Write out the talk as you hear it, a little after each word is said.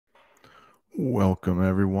Welcome,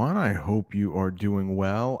 everyone. I hope you are doing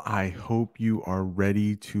well. I hope you are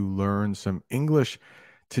ready to learn some English.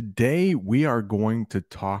 Today, we are going to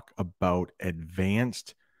talk about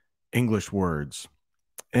advanced English words,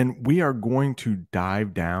 and we are going to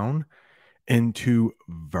dive down into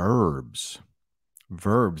verbs.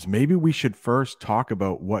 Verbs. Maybe we should first talk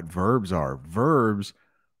about what verbs are. Verbs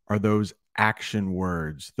are those action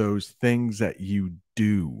words, those things that you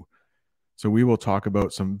do. So we will talk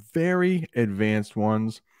about some very advanced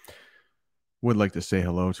ones. Would like to say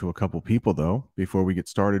hello to a couple people though before we get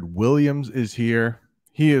started. Williams is here.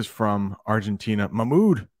 He is from Argentina.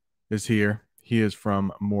 Mahmoud is here. He is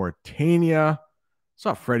from Mauritania.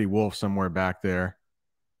 Saw Freddie Wolf somewhere back there.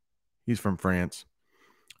 He's from France.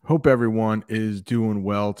 Hope everyone is doing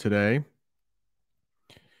well today.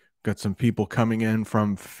 Got some people coming in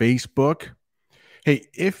from Facebook. Hey,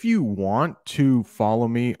 if you want to follow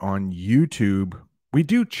me on YouTube, we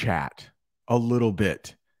do chat a little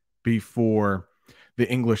bit before the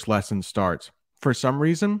English lesson starts. For some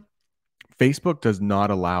reason, Facebook does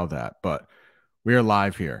not allow that, but we are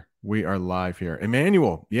live here. We are live here.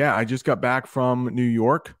 Emmanuel, yeah, I just got back from New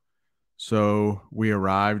York. So we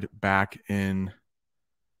arrived back in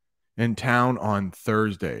town on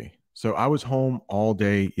Thursday. So I was home all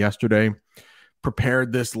day yesterday,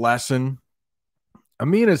 prepared this lesson.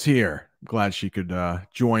 Amina's here. Glad she could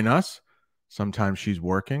join us. Sometimes she's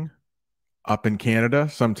working up in Canada.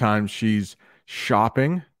 Sometimes she's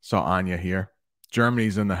shopping. Saw Anya here.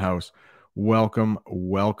 Germany's in the house. Welcome,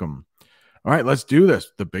 welcome. All right, let's do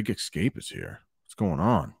this. The big escape is here. What's going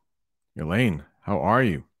on? Elaine, how are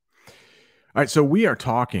you? All right, so we are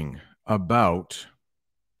talking about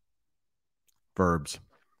verbs,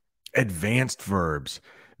 advanced verbs.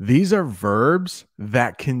 These are verbs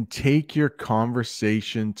that can take your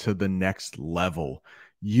conversation to the next level.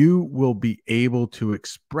 You will be able to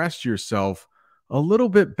express yourself a little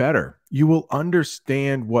bit better. You will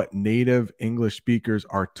understand what native English speakers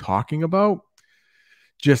are talking about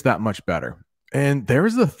just that much better. And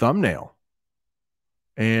there's the thumbnail.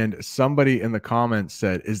 And somebody in the comments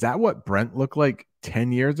said, "Is that what Brent looked like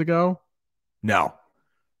 10 years ago?" No.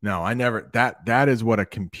 No, I never that is what a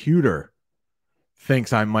computer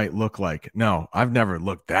thinks I might look like. No, I've never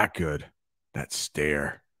looked that good. That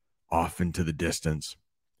stare off into the distance.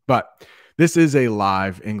 But this is a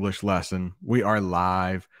live English lesson. We are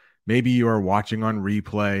live. Maybe you are watching on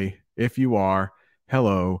replay. If you are,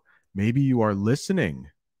 hello. Maybe you are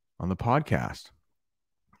listening on the podcast.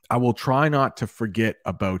 I will try not to forget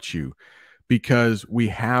about you because we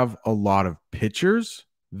have a lot of pictures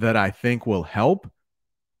that I think will help.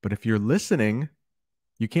 But if you're listening,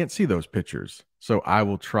 you can't see those pictures. So I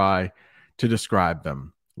will try to describe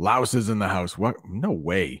them. Laos is in the house. What? No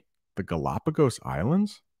way. The Galapagos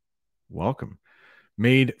Islands? Welcome.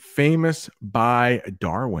 Made famous by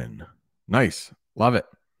Darwin. Nice. Love it.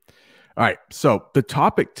 All right. So the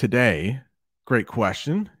topic today, great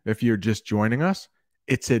question. If you're just joining us,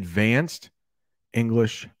 it's advanced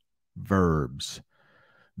English verbs.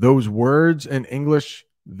 Those words in English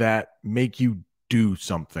that make you do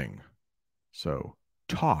something. So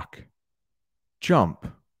talk, jump.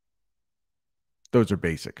 Those are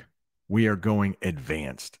basic. We are going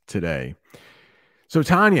advanced today. So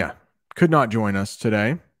Tanya could not join us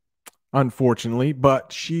today, unfortunately,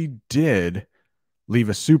 but she did leave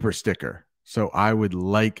a super sticker. So I would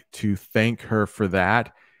like to thank her for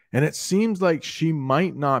that. And it seems like she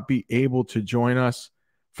might not be able to join us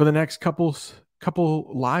for the next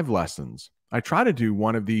couple live lessons. I try to do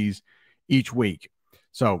one of these each week.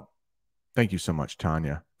 So thank you so much,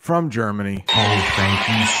 Tanya, from Germany. Oh, thank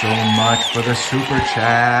you so much for the super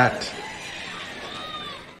chat.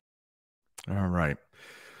 All right.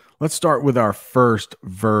 Let's start with our first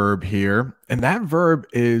verb here. And that verb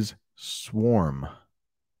is swarm.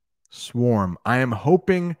 Swarm. I am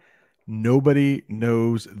hoping nobody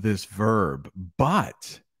knows this verb,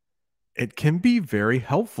 but it can be very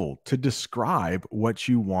helpful to describe what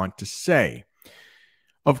you want to say.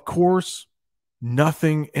 Of course,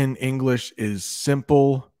 nothing in English is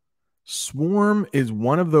simple. Swarm is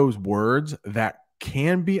one of those words that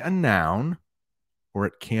can be a noun or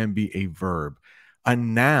it can be a verb. A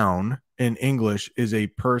noun in English is a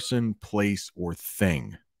person, place, or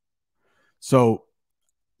thing. So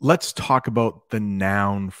let's talk about the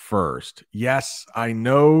noun first. Yes, I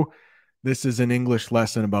know this is an English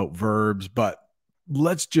lesson about verbs, but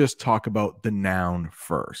let's just talk about the noun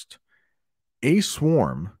first. A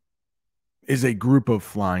swarm is a group of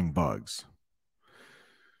flying bugs,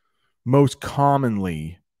 most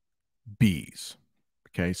commonly bees.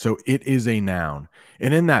 Okay, so it is a noun.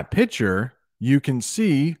 And in that picture, you can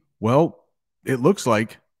see, well, it looks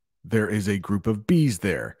like there is a group of bees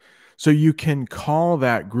there. So you can call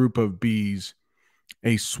that group of bees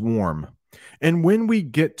a swarm. And when we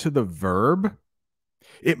get to the verb,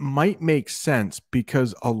 it might make sense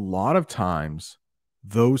because a lot of times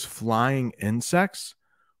those flying insects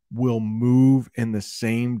will move in the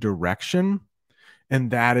same direction.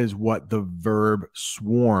 And that is what the verb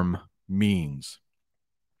swarm means.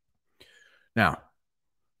 Now,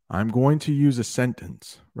 I'm going to use a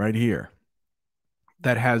sentence right here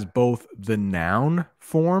that has both the noun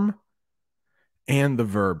form and the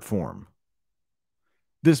verb form.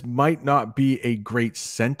 This might not be a great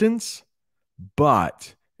sentence,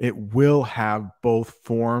 but it will have both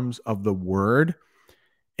forms of the word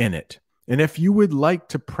in it. And if you would like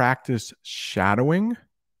to practice shadowing,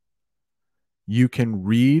 you can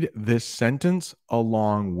read this sentence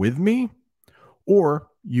along with me, or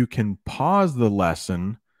you can pause the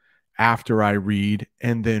lesson after I read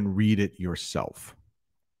and then read it yourself.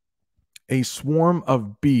 A swarm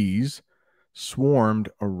of bees swarmed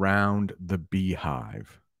around the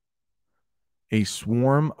beehive. A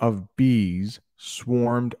swarm of bees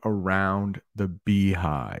swarmed around the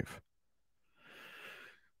beehive.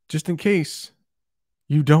 Just in case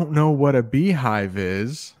you don't know what a beehive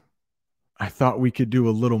is, I thought we could do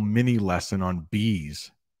a little mini lesson on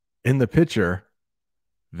bees. In the picture,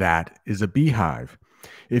 that is a beehive.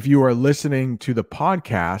 If you are listening to the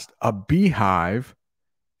podcast, a beehive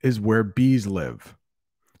is where bees live.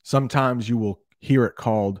 Sometimes you will hear it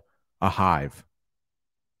called a hive.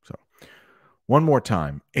 So, one more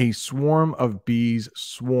time. A swarm of bees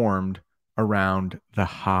swarmed around the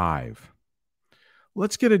hive.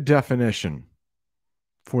 Let's get a definition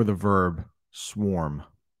for the verb swarm.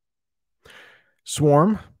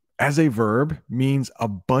 Swarm, as a verb, means a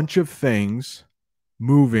bunch of things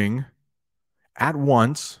moving at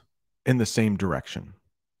once in the same direction.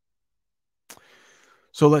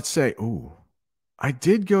 So let's say, I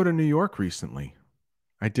did go to New York recently.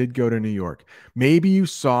 Maybe you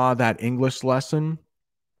saw that English lesson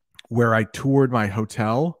where I toured my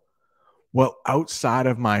hotel. Well, outside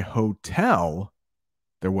of my hotel,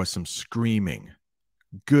 there was some screaming,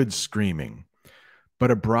 good screaming.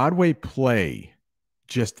 But a Broadway play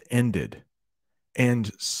just ended,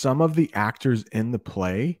 and some of the actors in the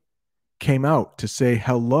play came out to say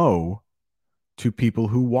hello to people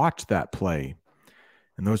who watched that play.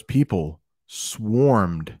 And those people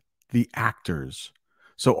swarmed the actors.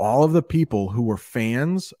 So all of the people who were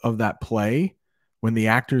fans of that play, when the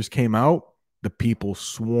actors came out, the people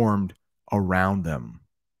swarmed around them.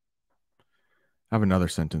 I have another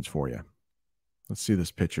sentence for you. Let's see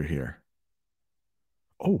this picture here.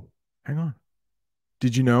 Oh, hang on.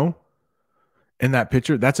 Did you know in that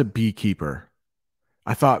picture, that's a beekeeper?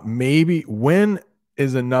 I thought maybe when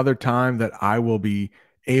is another time that I will be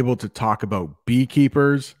able to talk about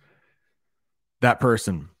beekeepers? That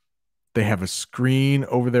person, they have a screen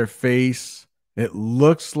over their face. It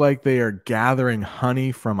looks like they are gathering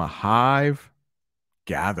honey from a hive.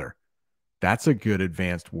 Gather. That's a good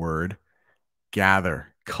advanced word.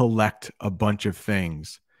 Gather, collect a bunch of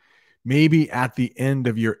things. Maybe at the end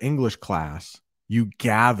of your English class, you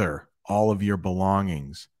gather all of your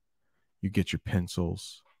belongings. You get your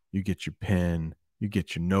pencils, you get your pen, you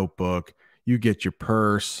get your notebook, you get your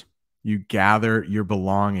purse. You gather your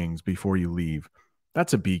belongings before you leave.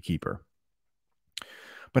 That's a beekeeper.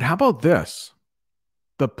 But how about this?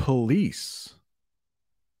 The police.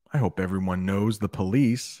 I hope everyone knows the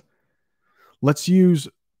police. Let's use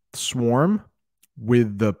swarm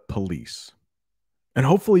with the police. And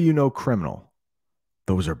hopefully you know criminal.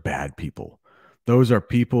 Those are bad people. Those are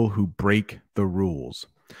people who break the rules.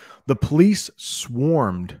 The police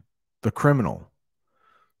swarmed the criminal.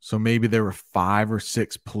 So maybe there were 5 or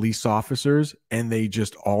 6 police officers and they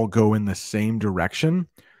just all go in the same direction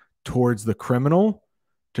towards the criminal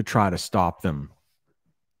to try to stop them.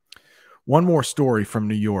 One more story from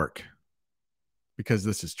New York, because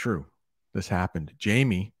this is true. This happened.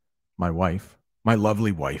 Jamie, my wife, my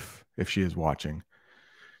lovely wife, if she is watching,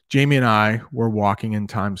 Jamie and I were walking in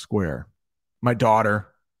Times Square. My daughter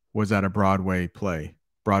was at a Broadway play,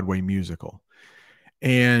 Broadway musical.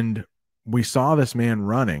 And we saw this man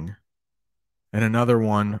running, and another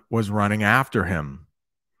one was running after him.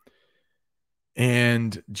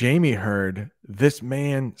 And Jamie heard, "This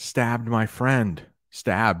man stabbed my friend."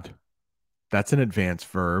 Stabbed. That's an advanced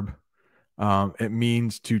verb. It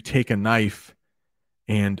means to take a knife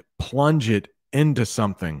and plunge it into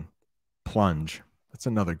something. Plunge. That's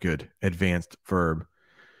another good advanced verb.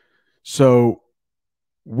 So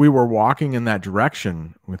we were walking in that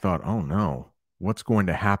direction. We thought, oh no, what's going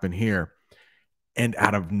to happen here? And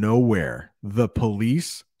out of nowhere, the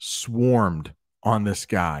police swarmed on this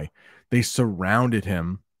guy. They surrounded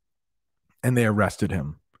him and they arrested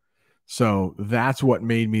him. So that's what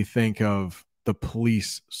made me think of the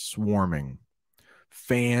police swarming.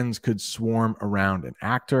 Fans could swarm around an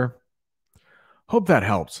actor. Hope that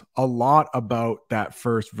helps. A lot about that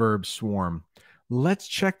first verb swarm. Let's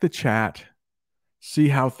check the chat, see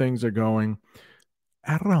how things are going.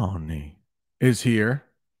 Aroni is here.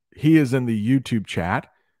 He is in the YouTube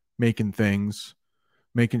chat, making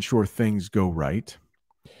sure things go right.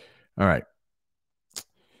 All right.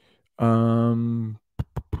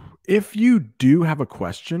 If you do have a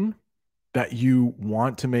question that you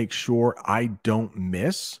want to make sure I don't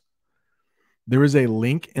miss, there is a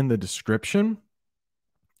link in the description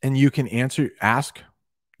and you can ask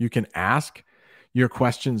your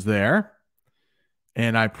questions there,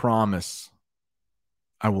 and I promise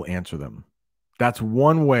I will answer them. That's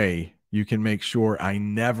one way you can make sure I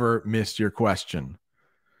never miss your question.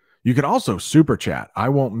 You could also super chat. I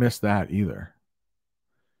won't miss that either.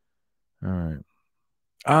 All right.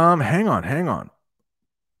 Hang on.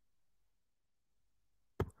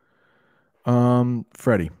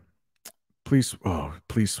 Freddie, please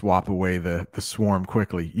swap away the swarm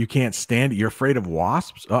quickly. You can't stand it. You're afraid of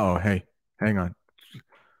wasps? Uh-oh, hey, hang on.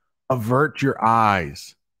 Avert your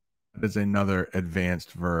eyes. That is another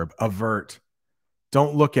advanced verb. Avert.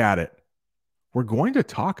 Don't look at it. We're going to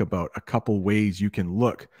talk about a couple ways you can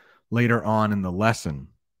look later on in the lesson.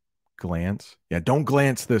 Glance. Yeah, don't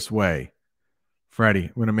glance this way. Freddie,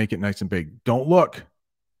 I'm going to make it nice and big. Don't look.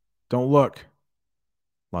 Don't look.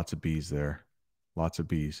 Lots of bees there. Lots of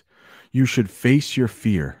bees. You should face your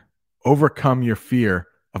fear. Overcome your fear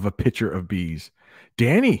of a picture of bees.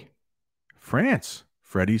 Danny, France.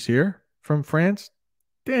 Freddie's here from France.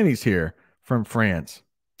 Danny's here from France.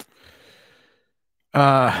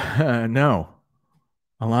 No.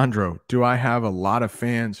 Alondro, do I have a lot of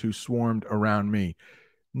fans who swarmed around me?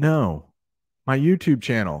 No. My YouTube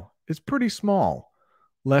channel is pretty small.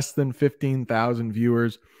 Less than 15,000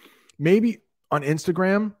 viewers. Maybe on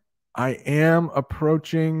Instagram, I am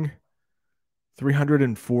approaching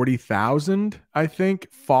 340,000, I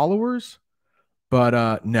think, followers.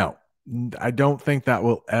 But no, I don't think that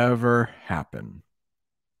will ever happen.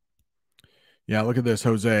 Yeah, look at this,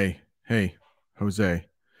 Jose. Hey, Jose.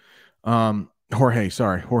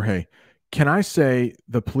 Jorge. Can I say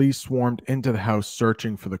the police swarmed into the house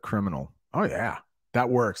searching for the criminal? Oh, yeah, that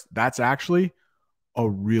works. That's actually a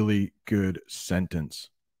really good sentence.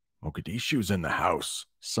 Mogadishu's in the house.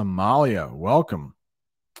 Somalia, welcome.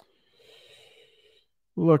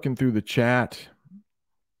 Looking through the chat.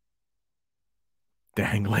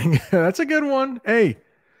 Dangling. That's a good one. Hey,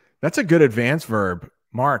 that's a good advanced verb.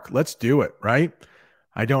 Mark, let's do it, right?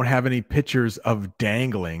 I don't have any pictures of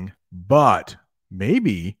dangling, but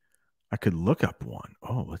maybe I could look up one.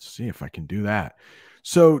 Oh, let's see if I can do that.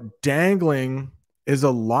 So dangling is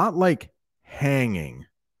a lot like hanging.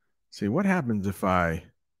 See, what happens if I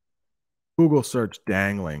Google search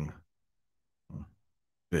dangling?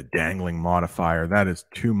 The dangling modifier. That is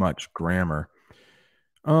too much grammar.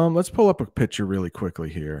 Let's pull up a picture really quickly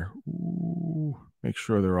here. Ooh, make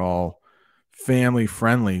sure they're all family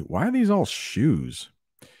friendly. Why are these all shoes?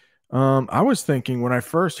 I was thinking when I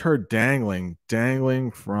first heard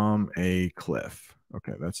dangling from a cliff.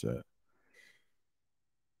 Okay, that's it.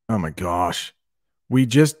 Oh my gosh. We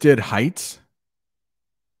just did heights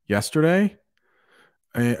yesterday.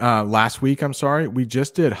 Last week, I'm sorry. We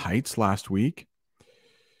just did heights last week.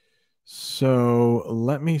 So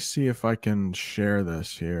let me see if I can share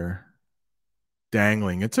this here.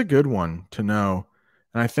 Dangling. It's a good one to know.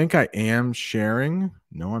 And I think I am sharing.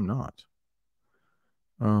 No, I'm not.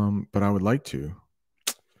 But I would like to.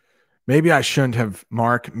 Maybe I shouldn't have,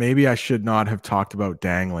 Mark. Maybe I should not have talked about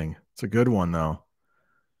dangling. It's a good one, though.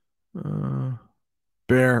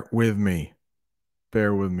 Bear with me.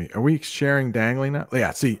 Bear with me. Are we sharing dangling now?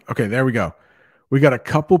 Yeah, see. Okay, there we go. We got a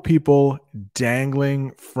couple people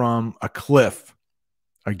dangling from a cliff.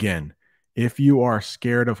 Again, if you are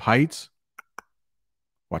scared of heights,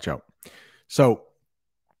 watch out. So,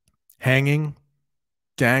 hanging,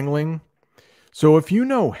 dangling. So, if you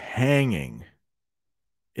know hanging,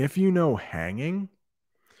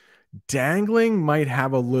 dangling might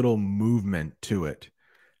have a little movement to it.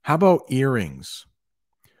 How about earrings?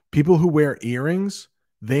 People who wear earrings,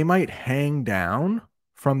 they might hang down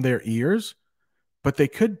from their ears, but they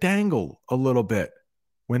could dangle a little bit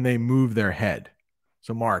when they move their head.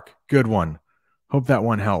 So, Mark, good one. Hope that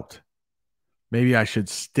one helped. Maybe I should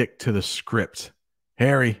stick to the script.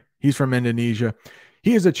 Harry, he's from Indonesia.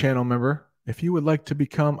 He is a channel member. If you would like to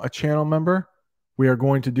become a channel member, we are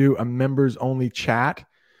going to do a members only chat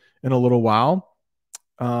in a little while.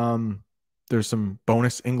 There's some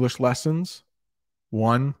bonus English lessons.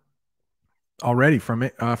 One already from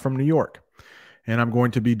New York. And I'm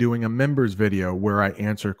going to be doing a members video where I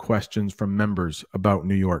answer questions from members about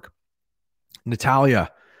New York.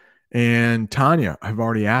 Natalia and Tanya, I've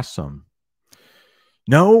already asked some.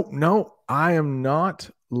 No, I am not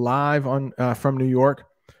live on from New York.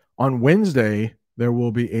 On Wednesday, there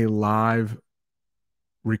will be a live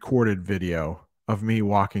recorded video of me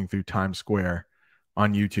walking through Times Square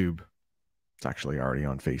on YouTube. It's actually already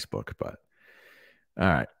on Facebook, but all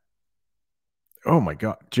right. Oh my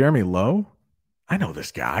God, Jeremy Lowe. I know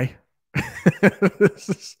this guy. this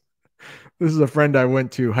is this is a friend I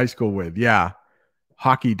went to high school with. Yeah,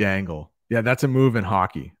 hockey dangle. Yeah, that's a move in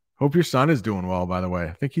hockey. Hope your son is doing well, by the way.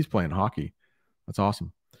 I think he's playing hockey. That's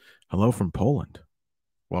awesome. Hello from Poland.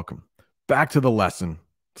 Welcome. Back to the lesson.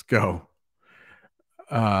 Let's go.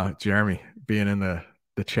 Jeremy being in the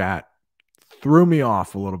chat threw me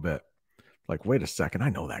off a little bit. Like, wait a second, I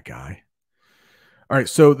know that guy. All right,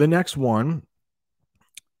 so the next one,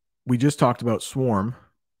 we just talked about swarm,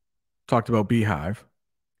 talked about beehive,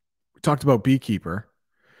 we talked about beekeeper,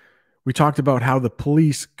 we talked about how the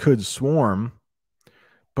police could swarm,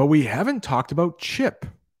 but we haven't talked about chip.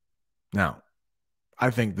 Now, I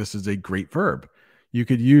think this is a great verb. You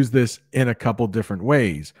could use this in a couple different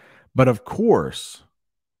ways, but of course,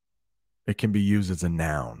 it can be used as a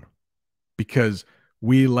noun because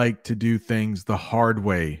we like to do things the hard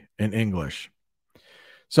way in English.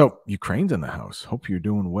 So, Ukraine's in the house. Hope you're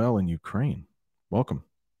doing well in Ukraine. Welcome.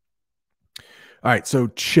 All right, so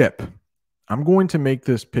chip. I'm going to make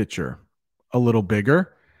this picture a little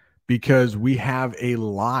bigger because we have a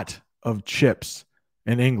lot of chips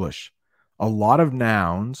in English, a lot of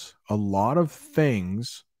nouns, a lot of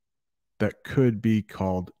things that could be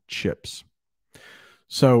called chips.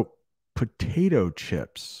 So, potato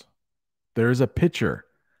chips. There's a picture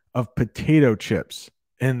of potato chips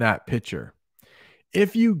in that picture.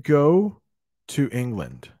 If you go to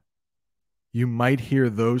England, you might hear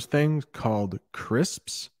those things called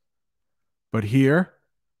crisps. But here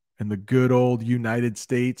in the good old United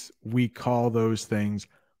States, we call those things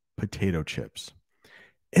potato chips.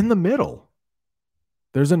 In the middle,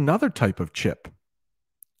 there's another type of chip,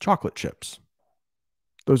 chocolate chips.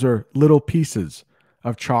 Those are little pieces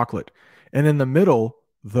of chocolate. And in the middle,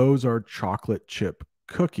 those are chocolate chip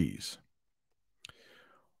cookies.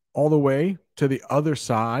 All the way to the other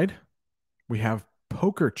side, we have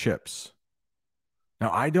poker chips.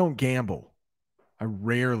 Now, I don't gamble. I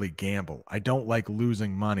rarely gamble. I don't like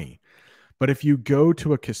losing money. But if you go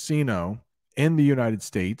to a casino in the United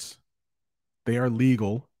States, they are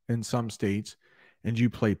legal in some states, and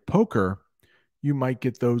you play poker, you might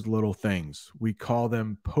get those little things. We call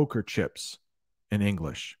them poker chips in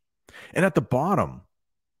English. And at the bottom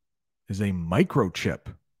is a microchip.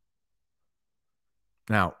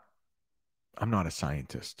 Now, I'm not a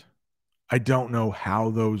scientist. I don't know how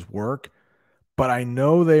those work, but I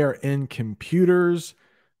know they are in computers.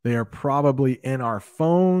 They are probably in our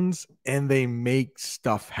phones, and they make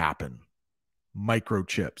stuff happen.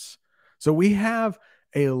 Microchips. So we have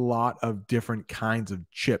a lot of different kinds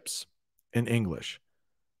of chips in English,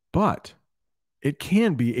 but it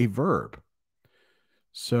can be a verb.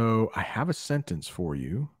 So I have a sentence for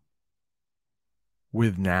you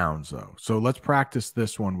with nouns, though. So let's practice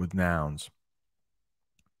this one with nouns.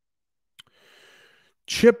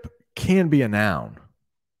 Chip can be a noun.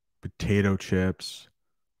 Potato chips,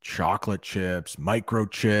 chocolate chips,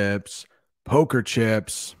 microchips, poker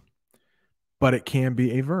chips, but it can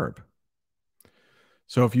be a verb.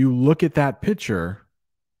 So if you look at that picture,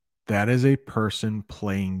 that is a person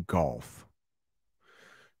playing golf.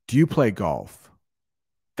 Do you play golf?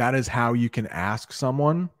 That is how you can ask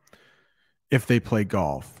someone if they play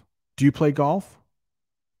golf. Do you play golf?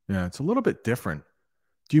 Yeah, it's a little bit different.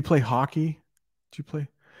 Do you play hockey? Do you play?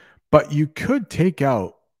 But you could take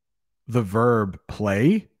out the verb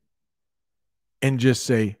play and just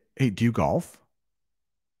say, hey, do you golf?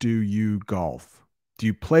 Do you golf? Do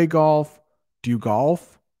you play golf? Do you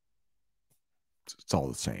golf? It's all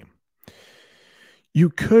the same. You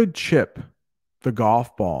could chip the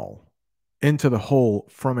golf ball into the hole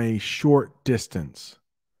from a short distance.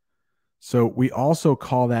 So we also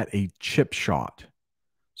call that a chip shot.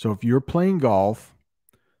 So if you're playing golf,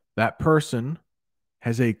 that person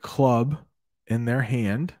has a club in their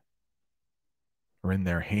hand or in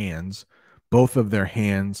their hands. Both of their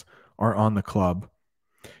hands are on the club.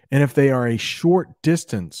 And if they are a short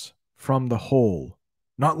distance from the hole,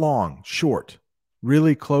 not long, short,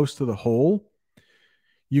 really close to the hole,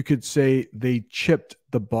 you could say they chipped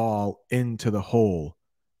the ball into the hole.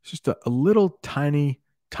 It's just a little tiny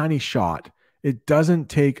shot. It doesn't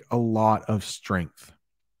take a lot of strength.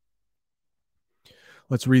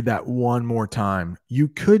 Let's read that one more time. You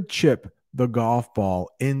could chip the golf ball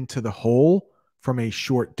into the hole from a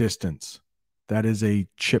short distance. That is a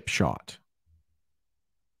chip shot.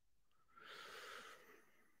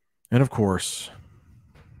 And of course,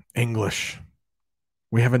 English.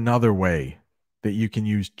 We have another way that you can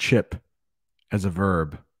use chip as a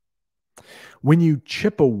verb. When you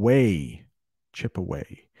chip away, chip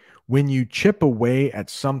away. When you chip away at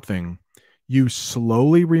something, you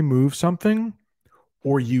slowly remove something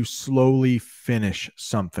or you slowly finish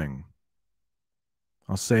something.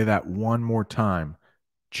 I'll say that one more time.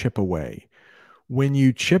 Chip away. When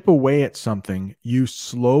you chip away at something, you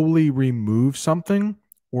slowly remove something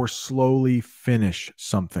or slowly finish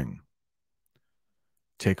something.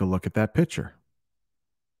 Take a look at that picture.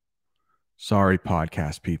 Sorry,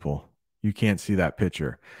 podcast people. You can't see that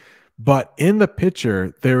picture. But in the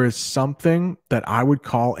picture, there is something that I would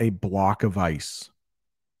call a block of ice.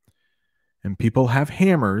 And people have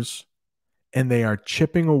hammers and they are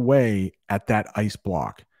chipping away at that ice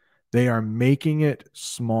block. They are making it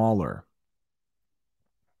smaller.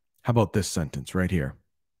 How about this sentence right here?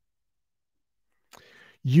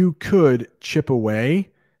 You could chip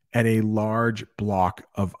away at a large block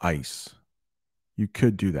of ice. You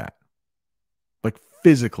could do that. Like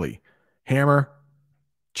physically. Hammer,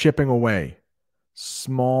 chipping away.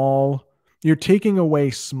 Small. You're taking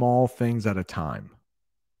away small things at a time.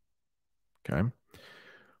 Okay.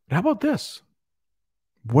 But how about this?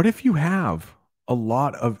 What if you have a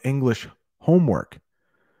lot of English homework?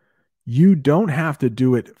 You don't have to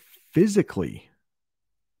do it physically.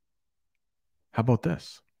 How about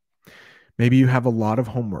this? Maybe you have a lot of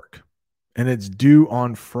homework and it's due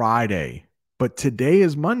on Friday, but today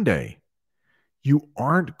is Monday. You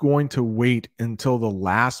aren't going to wait until the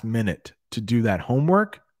last minute to do that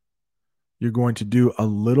homework. You're going to do a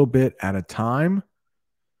little bit at a time.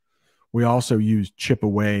 We also use chip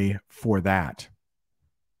away for that.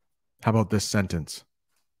 How about this sentence?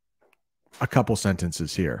 A couple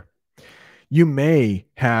sentences here. You may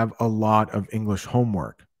have a lot of English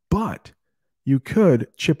homework, but you could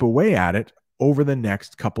chip away at it over the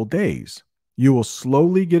next couple days. You will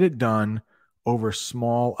slowly get it done over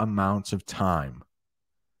small amounts of time.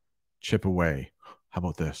 Chip away. How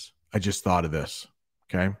about this? I just thought of this.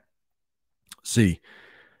 Okay. See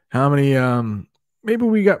how many,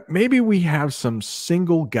 maybe we have some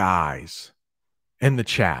single guys in the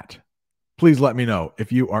chat. Please let me know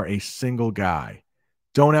if you are a single guy.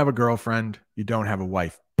 Don't have a girlfriend, you don't have a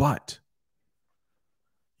wife, but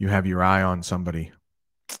you have your eye on somebody.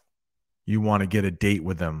 You want to get a date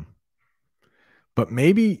with them. But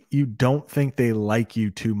maybe you don't think they like you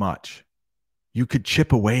too much. You could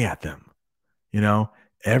chip away at them.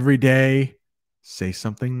 Every day, say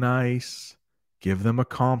something nice, give them a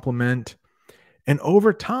compliment. And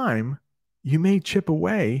over time, you may chip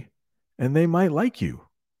away and they might like you.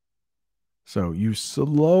 So you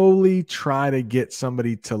slowly try to get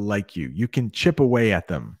somebody to like you. You can chip away at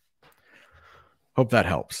them. Hope that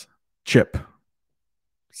helps. Chip.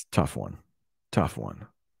 It's a tough one. Tough one.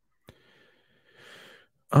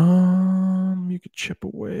 You could chip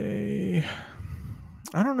away.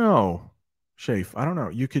 I don't know. Shafe, I don't know.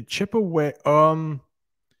 You could chip away. You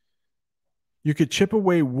could chip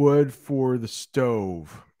away wood for the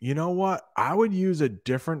stove. You know what? I would use a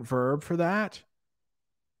different verb for that.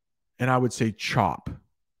 And I would say chop.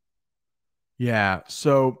 Yeah.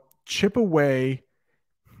 So chip away,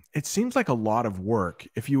 it seems like a lot of work.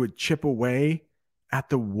 If you would chip away at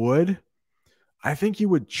the wood, I think you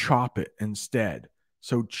would chop it instead.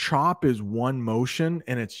 So chop is one motion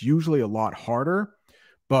and it's usually a lot harder.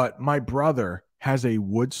 But my brother has a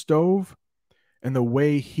wood stove and the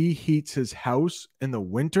way he heats his house in the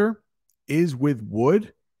winter is with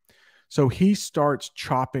wood. So he starts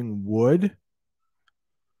chopping wood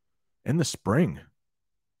in the spring,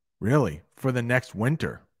 really, for the next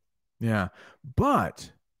winter. Yeah.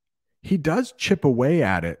 But he does chip away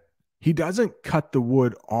at it. He doesn't cut the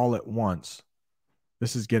wood all at once.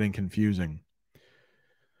 This is getting confusing.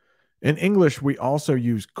 In English, we also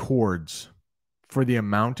use cords for the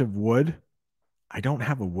amount of wood. I don't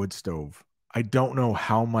have a wood stove. I don't know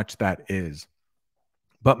how much that is.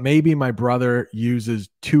 But maybe my brother uses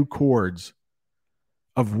 2 cords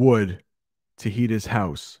of wood to heat his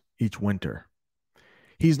house each winter.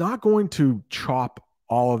 He's not going to chop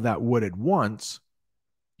all of that wood at once.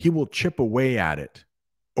 He will chip away at it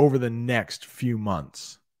over the next few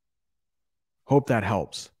months. Hope that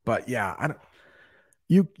helps. But yeah,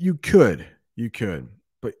 you could.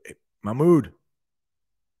 But Mahmoud,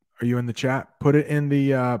 are you in the chat? Put it in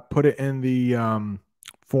the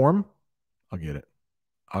form. I'll get it.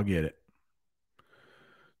 I'll get it.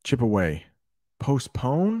 Chip away.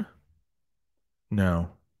 Postpone? No.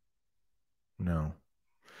 No.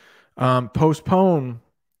 Postpone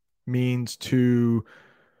means to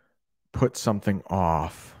put something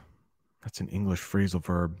off. That's an English phrasal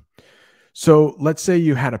verb. So let's say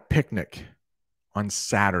you had a picnic on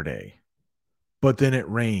Saturday, but then it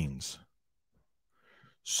rains.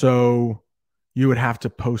 So you would have to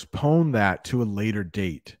postpone that to a later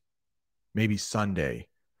date, maybe Sunday.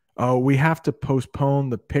 Oh, we have to postpone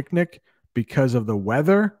the picnic because of the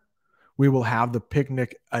weather. We will have the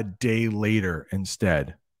picnic a day later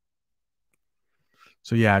instead.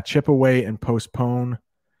 So yeah, chip away and postpone,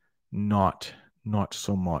 not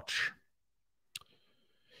so much.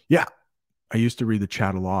 Yeah, I used to read the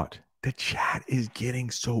chat a lot. The chat is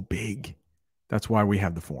getting so big. That's why we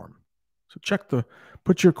have the form. So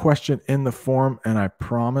put your question in the form, and I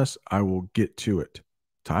promise I will get to it.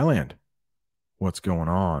 Thailand, what's going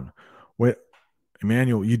on? Wait,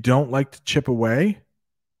 Emmanuel, you don't like to chip away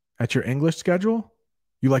at your English schedule?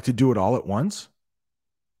 You like to do it all at once?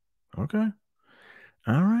 Okay.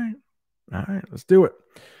 All right. All right. Let's do it.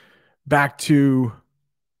 Back to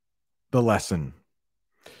the lesson.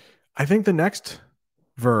 I think the next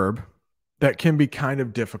verb that can be kind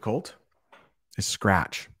of difficult is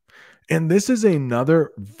scratch. And this is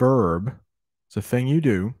another verb. It's a thing you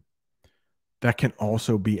do that can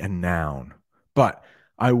also be a noun. But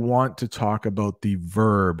I want to talk about the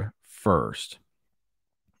verb first.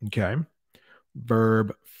 Okay.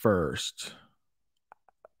 Verb first.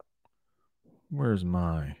 Where's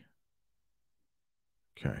my?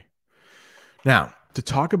 Okay. Now, to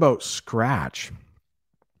talk about scratch,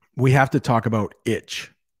 we have to talk about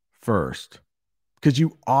itch first because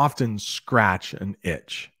you often scratch an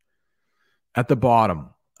itch. At the bottom,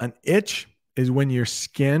 an itch is when your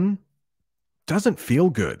skin doesn't feel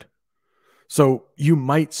good. So you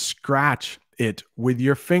might scratch it with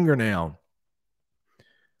your fingernail.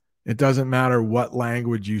 It doesn't matter what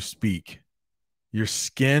language you speak. Your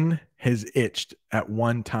skin has itched at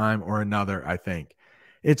one time or another, I think.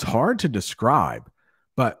 It's hard to describe,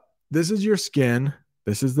 but this is your skin.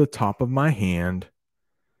 This is the top of my hand.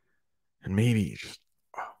 And maybe just,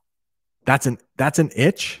 that's an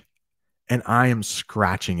itch, and I am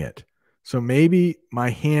scratching it. So maybe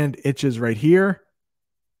my hand itches right here.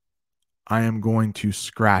 I am going to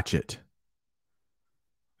scratch it.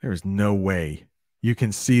 There's no way you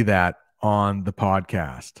can see that on the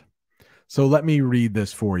podcast. So let me read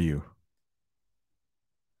this for you.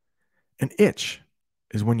 An itch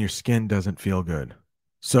is when your skin doesn't feel good.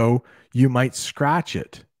 So you might scratch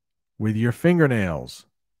it with your fingernails.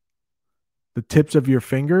 The tips of your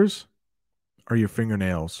fingers are your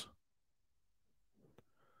fingernails.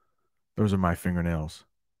 Those are my fingernails.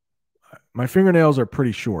 My fingernails are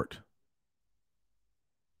pretty short.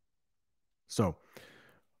 So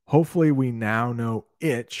hopefully we now know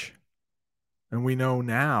itch, and we know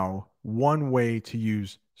now one way to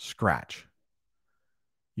use scratch.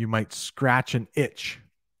 You might scratch an itch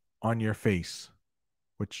on your face,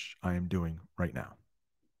 which I am doing right now.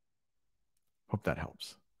 Hope that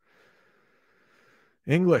helps.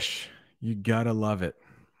 English, you gotta love it.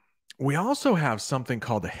 We also have something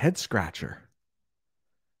called a head scratcher.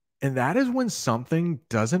 And that is when something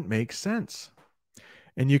doesn't make sense.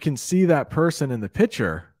 And you can see that person in the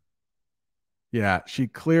picture. Yeah, she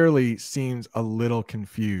clearly seems a little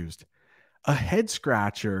confused. A head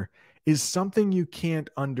scratcher is something you can't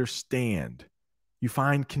understand, you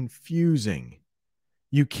find confusing,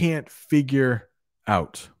 you can't figure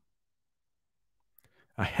out.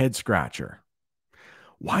 A head scratcher.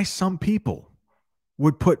 Why some people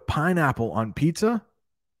would put pineapple on pizza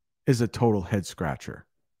is a total head scratcher.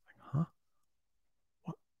 Huh?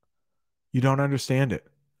 What? You don't understand it.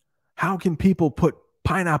 How can people put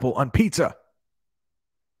pineapple on pizza?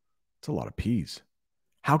 It's a lot of peas.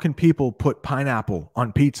 How can people put pineapple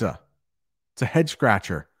on pizza? It's a head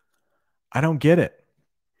scratcher. I don't get it.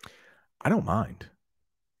 I don't mind.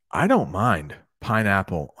 I don't mind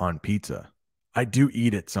pineapple on pizza. I do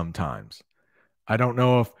eat it sometimes. I don't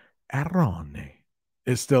know if Arone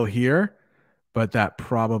is still here, but that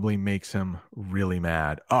probably makes him really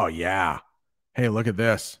mad. Oh, yeah. Hey, look at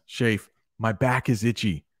this. Shafe, my back is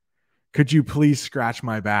itchy. Could you please scratch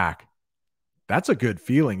my back? That's a good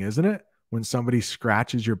feeling, isn't it? When somebody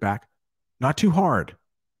scratches your back, not too hard.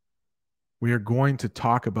 We are going to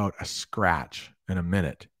talk about a scratch in a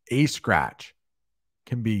minute. A scratch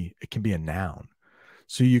can be a noun.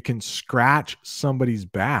 So you can scratch somebody's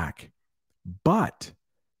back, but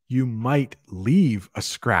you might leave a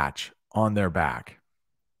scratch on their back.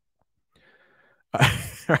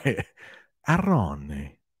 Right.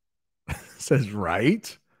 Arone. Says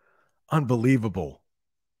right. Unbelievable.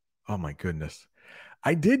 Oh my goodness.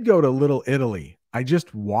 I did go to Little Italy. I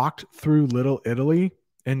just walked through Little Italy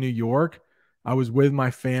in New York. I was with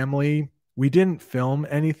my family. We didn't film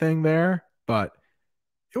anything there, but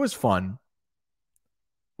it was fun.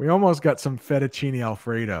 We almost got some fettuccine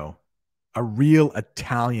alfredo, a real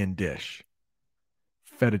Italian dish.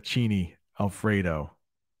 Fettuccine alfredo.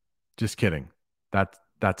 Just kidding.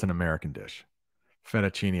 That's an American dish.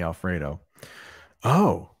 Fettuccine alfredo.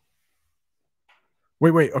 Oh,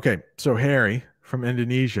 wait. Okay. So Harry from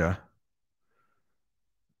Indonesia,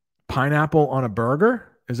 pineapple on a burger?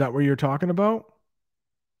 Is that what you're talking about?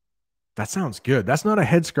 That sounds good. That's not a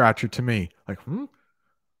head scratcher to me. Like,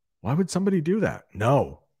 why would somebody do that?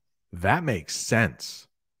 No, that makes sense.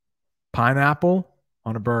 Pineapple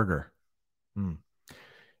on a burger. Hmm.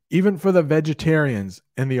 Even for the vegetarians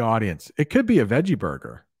in the audience, it could be a veggie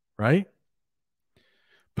burger, right?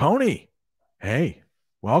 Pony. Hey,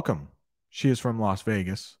 welcome. She is from Las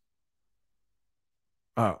Vegas.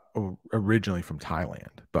 Originally from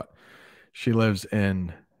Thailand, but she lives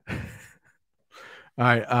in. All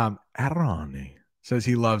right. Aroni says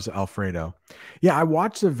he loves Alfredo. Yeah, I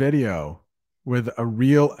watched a video with a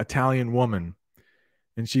real Italian woman,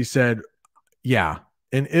 and she said, "Yeah,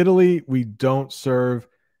 in Italy we don't serve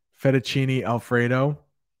fettuccine Alfredo,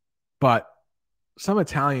 but some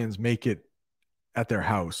Italians make it at their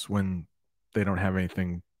house when they don't have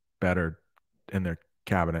anything better in their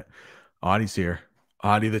cabinet." Audie's here.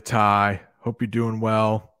 Audie the Thai. Hope you're doing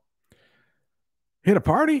well. Hit a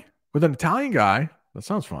party with an Italian guy. That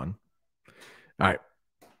sounds fun. All right,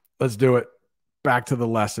 let's do it. Back to the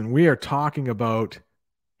lesson. We are talking about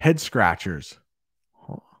head scratchers.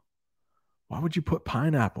 Why would you put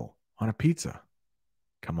pineapple on a pizza?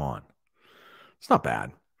 Come on. It's not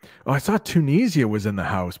bad. Oh, I saw Tunisia was in the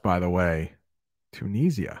house, by the way.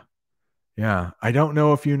 Tunisia. Yeah. I don't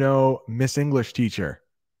know if you know Miss English teacher.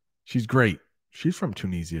 She's great. She's from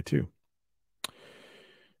Tunisia too.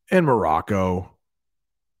 And Morocco.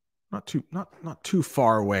 Not too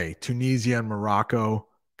far away. Tunisia and Morocco,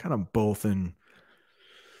 kind of both in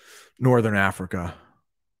Northern Africa,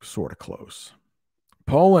 sort of close.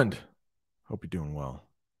 Poland. Hope you're doing well.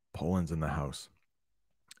 Poland's in the house.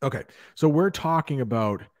 Okay, so we're talking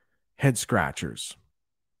about head scratchers.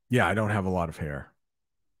 Yeah, I don't have a lot of hair.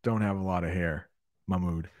 Don't have a lot of hair.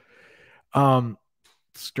 Mahmood.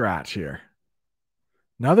 Scratch here.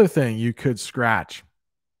 Another thing you could scratch.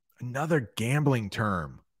 Another gambling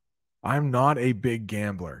term. I'm not a big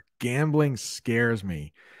gambler. Gambling scares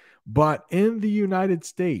me. But in the United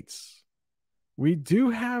States, we do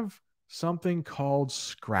have something called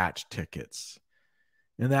scratch tickets.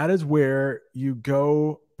 And that is where you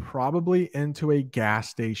go probably into a gas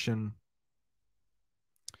station.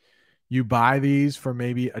 You buy these for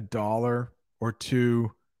maybe $1 or $2.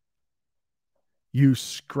 You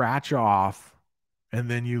scratch off and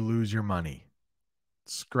then you lose your money.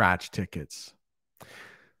 Scratch tickets.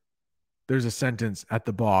 There's a sentence at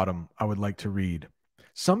the bottom I would like to read.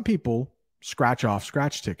 Some people scratch off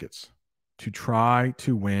scratch tickets to try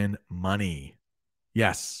to win money.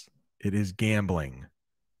 Yes, it is gambling.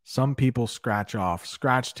 Some people scratch off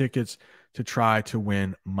scratch tickets to try to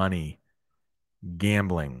win money.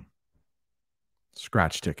 Gambling.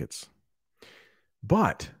 Scratch tickets.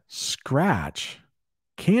 But scratch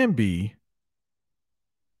can be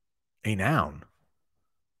a noun.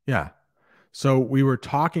 Yeah. So we were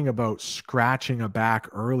talking about scratching a back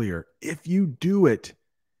earlier. If you do it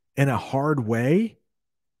in a hard way,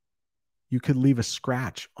 you could leave a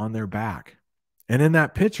scratch on their back. And in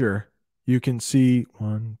that picture, you can see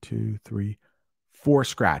 1, 2, 3, 4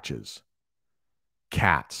 scratches.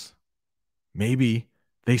 Cats. Maybe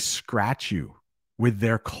they scratch you with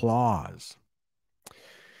their claws.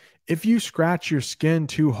 If you scratch your skin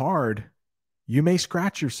too hard, you may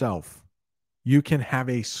scratch yourself. You can have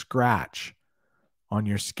a scratch on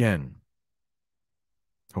your skin.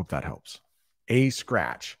 Hope that helps. A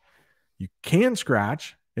scratch. You can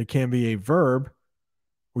scratch. It can be a verb,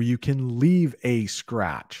 or you can leave a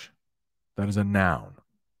scratch. That is a noun.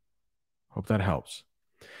 Hope that helps.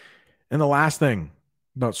 And the last thing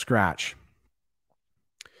about scratch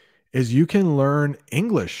is you can learn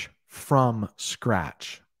English from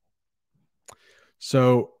scratch.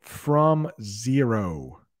 So from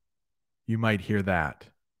zero, you might hear that.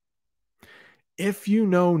 If you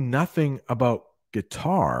know nothing about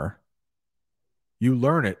guitar, you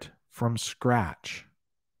learn it from scratch.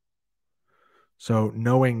 So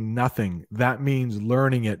knowing nothing, that means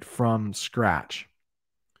learning it from scratch.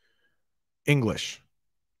 English.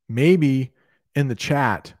 Maybe in the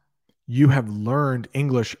chat, you have learned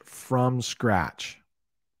English from scratch.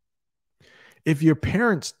 If your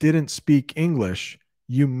parents didn't speak English,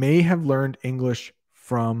 you may have learned English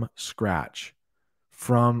from scratch,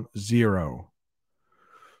 from zero.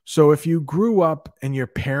 So if you grew up and your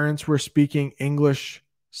parents were speaking English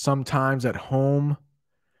sometimes at home,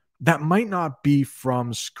 that might not be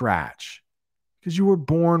from scratch because you were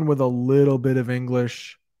born with a little bit of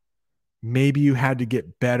English. Maybe you had to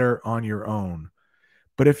get better on your own.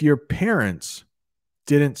 But if your parents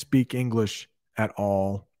didn't speak English at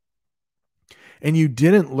all and you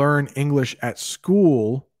didn't learn English at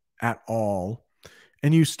school at all,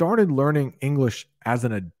 and you started learning English as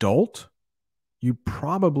an adult, you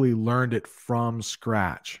probably learned it from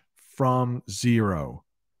scratch, from zero.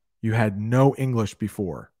 You had no English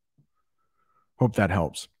before. Hope that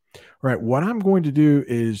helps. All right, what I'm going to do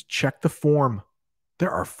is check the form. There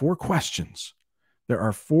are 4 questions. There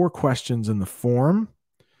are 4 questions in the form.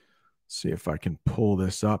 See if I can pull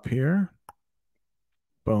this up here.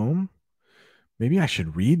 Boom. Maybe I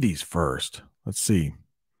should read these first. Let's see.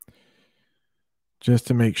 Just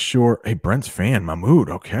to make sure. Hey, Brent's fan, Mahmoud.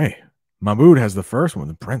 Okay. Mahmoud has the first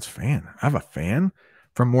one. Brent's fan. I have a fan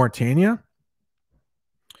from Mauritania.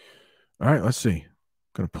 All right, let's see. I'm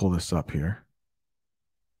going to pull this up here.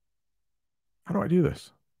 How do I do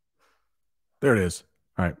this? There it is.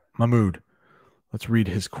 All right, Mahmoud. Let's read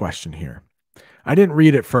his question here. I didn't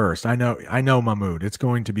read it first. I know Mahmoud. It's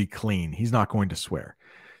going to be clean. He's not going to swear.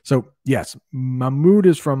 So, yes, Mahmoud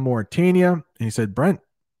is from Mauritania. And he said, Brent,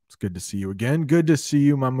 it's good to see you again. Good to see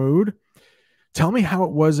you, Mahmoud. Tell me how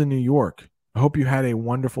it was in New York. I hope you had a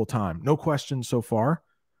wonderful time. No questions so far.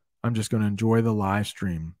 I'm just going to enjoy the live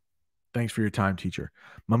stream. Thanks for your time, teacher.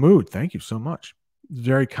 Mahmoud, thank you so much.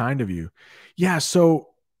 Very kind of you. Yeah, so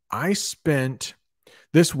I spent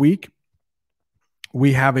this week,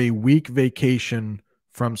 we have a week vacation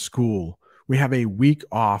from school. We have a week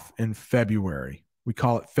off in February. We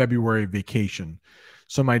call it February vacation.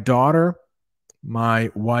 So my daughter, my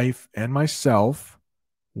wife, and myself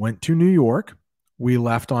went to New York. We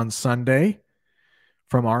left on Sunday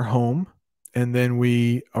from our home, and then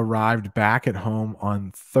we arrived back at home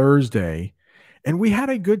on Thursday, and we had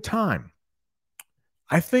a good time.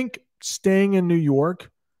 I think staying in New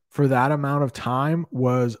York for that amount of time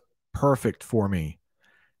was perfect for me.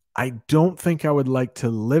 I don't think I would like to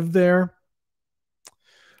live there.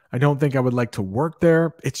 I don't think I would like to work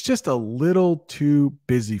there. It's just a little too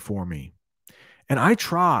busy for me. And I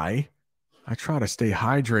try to stay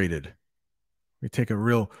hydrated. We take a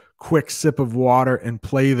real quick sip of water and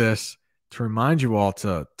play this to remind you all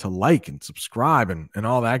to like and subscribe and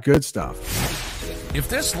all that good stuff. If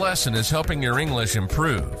this lesson is helping your English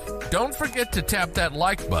improve, don't forget to tap that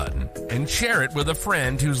like button and share it with a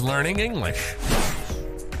friend who's learning English.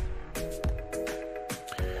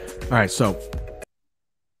 All right, so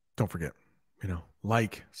don't forget,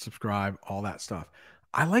 like, subscribe, all that stuff.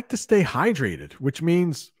 I like to stay hydrated, which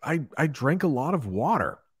means I drink a lot of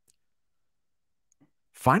water.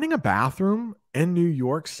 Finding a bathroom in New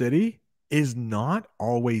York City is not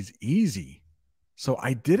always easy. So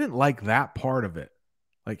I didn't like that part of it.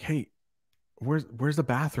 Like, hey, where's the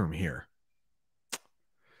bathroom here?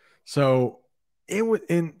 So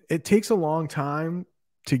it takes a long time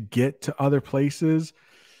to get to other places.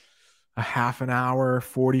 A half an hour,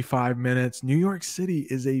 45 minutes. New York City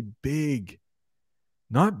is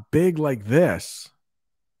not big like this,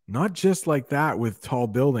 not just like that with tall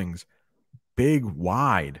buildings, big,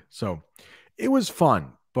 wide. So it was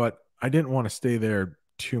fun, but I didn't want to stay there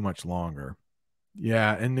too much longer.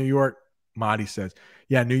 Yeah, in New York, Madi says,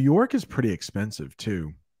 yeah, New York is pretty expensive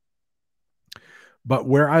too. But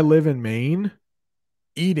where I live in Maine,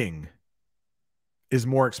 eating is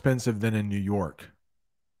more expensive than in New York,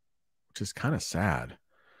 which is kind of sad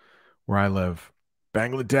where I live.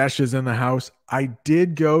 Bangladesh is in the house. I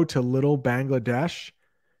did go to Little Bangladesh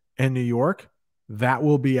in New York. That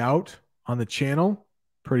will be out on the channel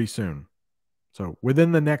pretty soon. So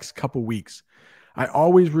within the next couple weeks. I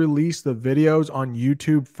always release the videos on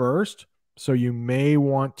YouTube first. So you may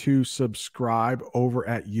want to subscribe over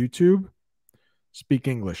at YouTube. Speak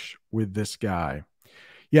English with this guy.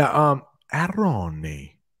 Yeah,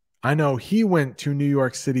 Aroni. I know he went to New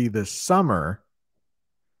York City this summer.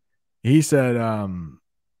 He said,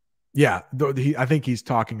 yeah, I think he's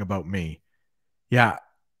talking about me. Yeah.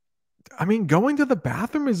 I mean, going to the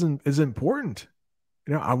bathroom is important.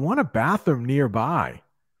 I want a bathroom nearby.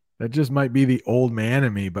 That just might be the old man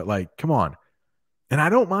in me, but like, come on. And I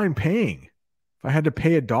don't mind paying. If I had to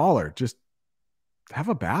pay $1, just have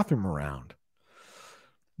a bathroom around.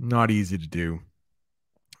 Not easy to do.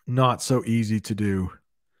 Not so easy to do.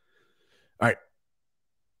 All right.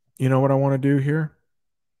 You know what I want to do here?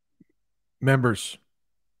 Members,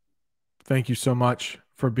 thank you so much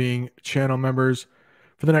for being channel members.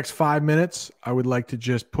 For the next 5 minutes, I would like to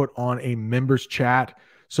just put on a members chat.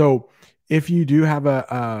 So if you do have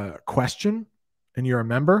a question and you're a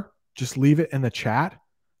member, just leave it in the chat.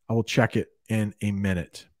 I will check it in a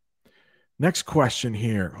minute. Next question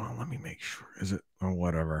here. Oh, let me make sure. Is it or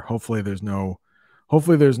whatever? Hopefully there's no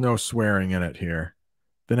swearing in it here.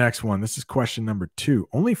 The next one. This is question number 2.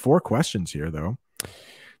 Only 4 questions here though.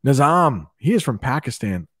 Nizam, he is from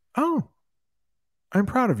Pakistan. Oh, I'm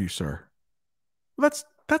proud of you, sir. That's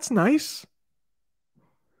nice.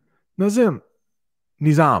 Nizam,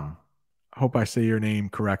 I hope I say your name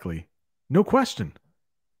correctly. No question.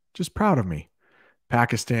 Just proud of me.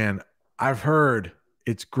 Pakistan, I've heard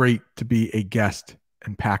it's great to be a guest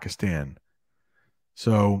in Pakistan.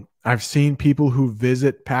 So I've seen people who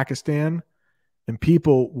visit Pakistan and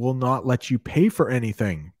people will not let you pay for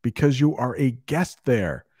anything because you are a guest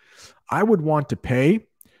there. I would want to pay,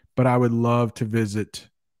 but I would love to visit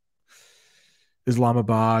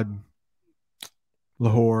Islamabad,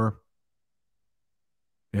 Lahore.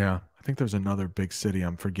 Yeah, I think there's another big city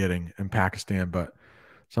I'm forgetting in Pakistan, but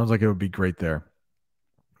sounds like it would be great there.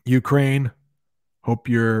 Ukraine, hope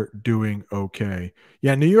you're doing okay.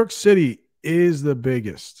 Yeah, New York City is the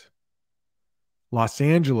biggest. Los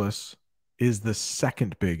Angeles is the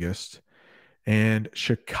second biggest. And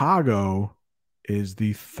Chicago is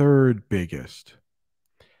the third biggest.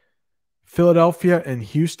 Philadelphia and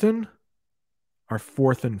Houston are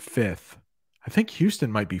 4th and 5th. I think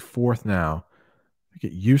Houston might be 4th now. I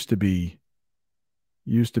think it used to be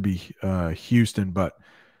Houston, but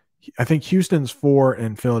I think Houston's 4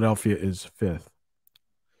 and Philadelphia is 5th.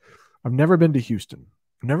 I've never been to Houston.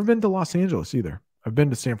 I've never been to Los Angeles either. I've been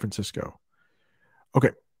to San Francisco.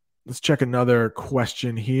 Okay, let's check another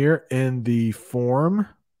question here in the form.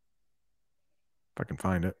 If I can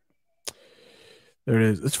find it. There it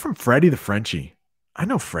is. It's from Freddie the Frenchie. I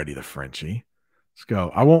know Freddie the Frenchie. Let's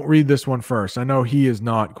go. I won't read this one first. I know he is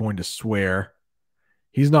not going to swear.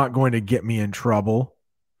 He's not going to get me in trouble.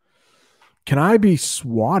 Can I be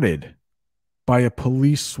swatted by a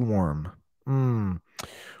police swarm?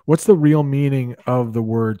 What's the real meaning of the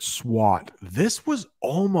word SWAT? This was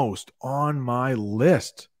almost on my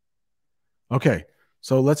list. Okay,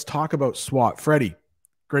 so let's talk about SWAT. Freddie,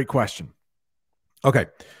 great question. Okay,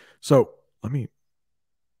 so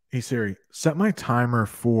hey Siri, set my timer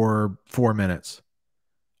for 4 minutes.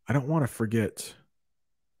 I don't want to forget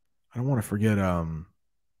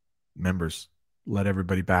members. Let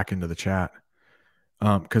everybody back into the chat.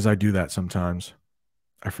 Because I do that sometimes.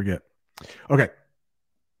 I forget. Okay.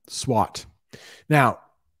 SWAT. Now,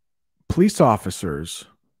 police officers,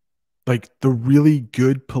 like the really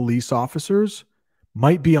good police officers,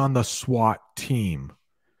 might be on the SWAT team.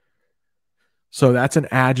 So that's an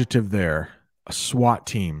adjective there, a SWAT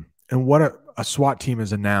team. And what a SWAT team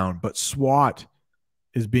is a noun, but SWAT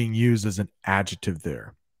is being used as an adjective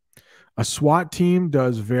there. A SWAT team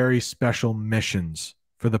does very special missions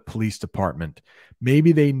for the police department.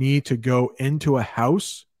 Maybe they need to go into a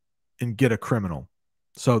house and get a criminal.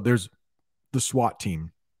 So there's the SWAT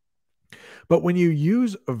team. But when you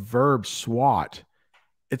use a verb SWAT,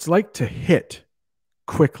 it's like to hit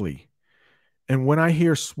quickly. And when I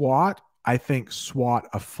hear SWAT, I think swat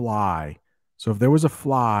a fly. So if there was a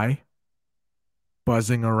fly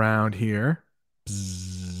buzzing around here,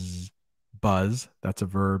 bzz, buzz, that's a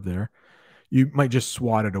verb there, you might just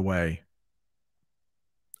swat it away.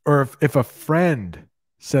 Or if a friend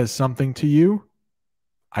says something to you,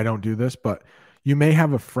 I don't do this, but you may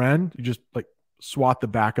have a friend, you just like swat the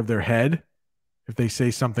back of their head if they say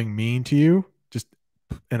something mean to you, just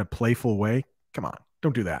in a playful way. Come on,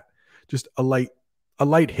 don't do that. Just a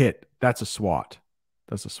light hit. That's a swat.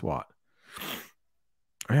 That's a swat.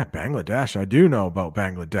 Oh yeah, Bangladesh. I do know about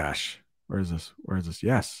Bangladesh. Where is this?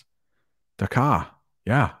 Yes. Dhaka.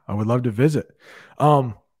 Yeah, I would love to visit.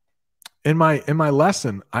 In my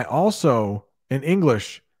lesson, I also, in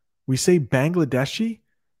English, we say Bangladeshi,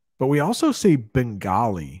 but we also say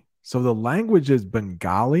Bengali. So the language is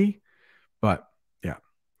Bengali, but yeah.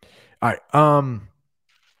 All right.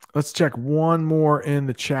 Let's check one more in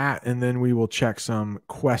the chat, and then we will check some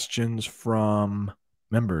questions from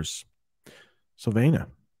members. Sylvana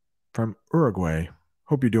from Uruguay.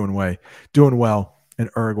 Hope you're doing well in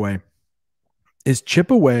Uruguay. Is chip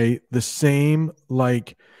away the same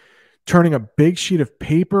like turning a big sheet of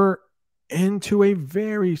paper into a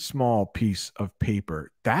very small piece of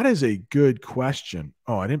paper? That is a good question.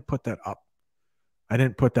 Oh, I didn't put that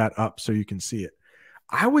up so you can see it.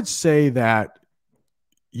 I would say that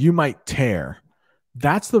you might tear.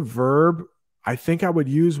 That's the verb I think I would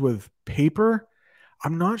use with paper.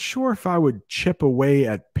 I'm not sure if I would chip away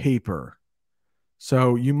at paper.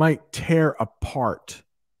 So you might tear apart.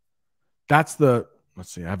 That's the,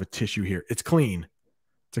 let's see, I have a tissue here. It's clean.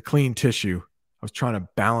 It's a clean tissue. I was trying to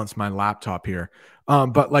balance my laptop here.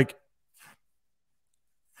 But like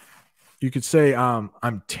you could say,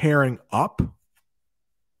 I'm tearing up.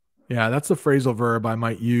 Yeah, that's the phrasal verb I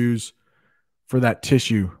might use for that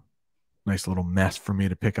tissue. Nice little mess for me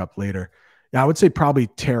to pick up later. Yeah, I would say probably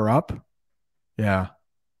tear up. Yeah,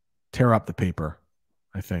 tear up the paper,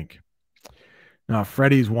 I think. Now,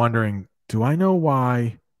 Freddie's wondering, do I know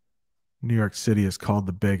why New York City is called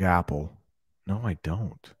the Big Apple? No, I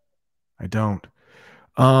don't. I don't.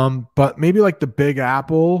 But maybe like the Big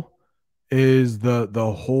Apple is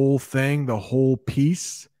the whole thing, the whole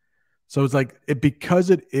piece. So it's like because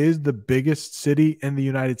it is the biggest city in the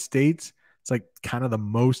United States, it's like kind of the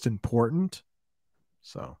most important.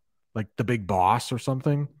 So like the big boss or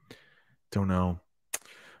something. Don't know.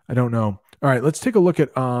 I don't know. All right, let's take a look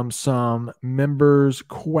at some members'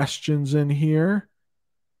 questions in here.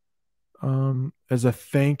 As a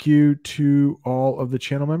thank you to all of the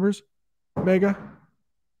channel members. Mega.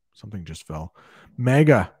 Something just fell.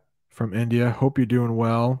 Mega from India. Hope you're doing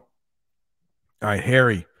well. All right,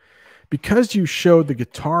 Harry. Because you showed the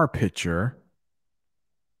guitar picture,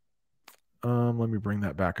 let me bring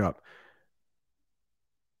that back up.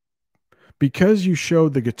 Because you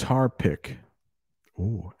showed the guitar pick.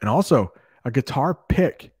 Ooh, and also a guitar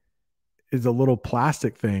pick is a little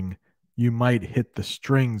plastic thing you might hit the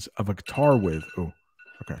strings of a guitar with. Oh,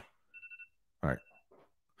 okay. All right.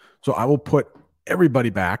 So I will put everybody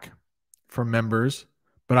back for members,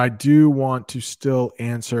 but I do want to still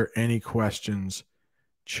answer any questions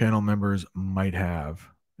channel members might have.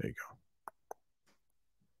 There you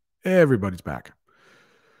go. Everybody's back.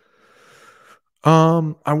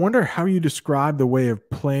 I wonder how you describe the way of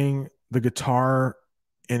playing the guitar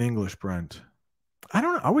in English, Brent. I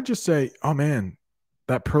don't know. I would just say, oh man,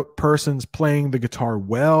 that person's playing the guitar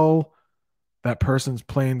well. That person's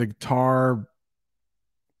playing the guitar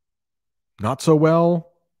not so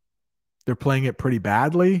well. They're playing it pretty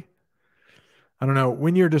badly. I don't know.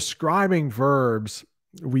 When you're describing verbs,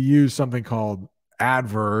 we use something called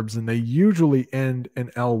adverbs, and they usually end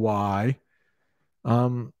in ly.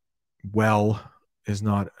 Well is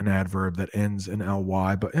not an adverb that ends in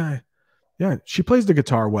ly, but yeah, she plays the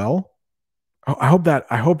guitar well. I hope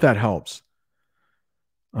that helps.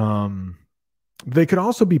 They could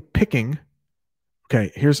also be picking.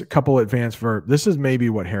 Okay, here's a couple advanced verbs. This is maybe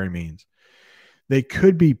what Harry means. They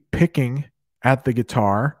could be picking at the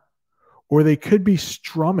guitar, or they could be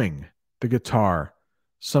strumming the guitar.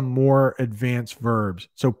 Some more advanced verbs.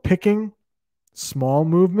 So picking, small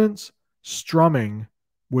movements. Strumming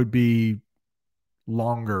would be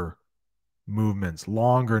longer movements,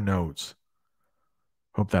 longer notes.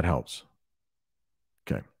 Hope that helps.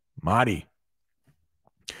 Okay. Madi.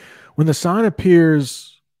 When the sign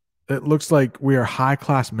appears, it looks like we are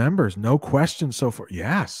high-class members. No question so far.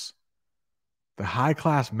 Yes. The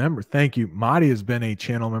high-class member. Thank you. Madi has been a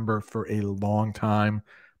channel member for a long time.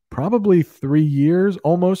 Probably 3 years,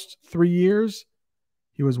 almost 3 years.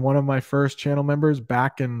 He was one of my first channel members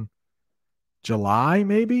back in July,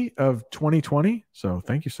 maybe, of 2020. So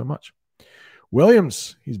thank you so much.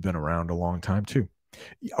 Williams, he's been around a long time too.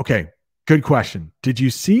 Okay, good question. Did you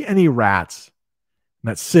see any rats in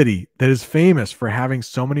that city that is famous for having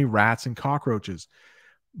so many rats and cockroaches?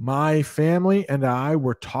 My family and I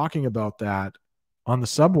were talking about that on the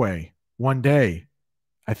subway one day.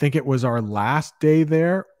 I think it was our last day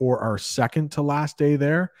there or our second to last day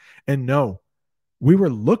there. And no, we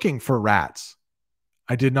were looking for rats.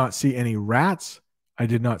 I did not see any rats. I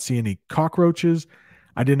did not see any cockroaches.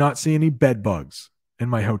 I did not see any bed bugs in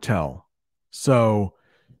my hotel. So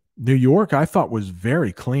New York, I thought, was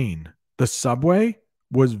very clean. The subway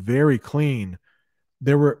was very clean.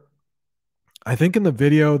 There were, I think in the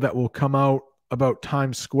video that will come out about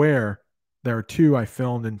Times Square, there are two I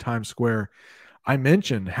filmed in Times Square. I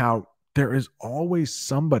mentioned how there is always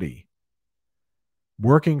somebody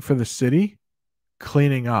working for the city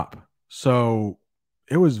cleaning up. So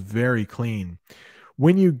it was very clean.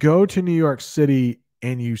 When you go to New York City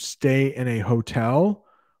and you stay in a hotel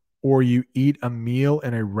or you eat a meal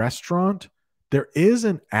in a restaurant, there is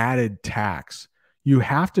an added tax. You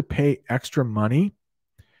have to pay extra money.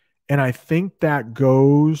 And I think that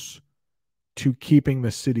goes to keeping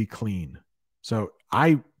the city clean. So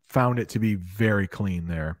I found it to be very clean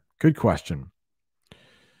there. Good question.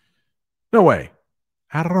 No way.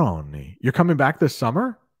 Aroni. You're coming back this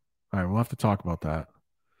summer? All right, we'll have to talk about that.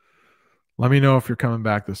 Let me know if you're coming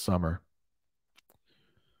back this summer.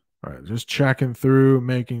 All right, just checking through,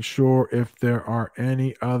 making sure if there are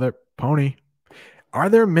any other Pony. Are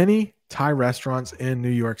there many Thai restaurants in New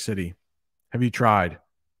York City? Have you tried?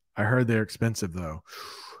 I heard they're expensive though.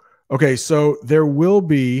 Okay, so there will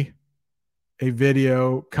be a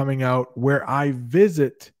video coming out where I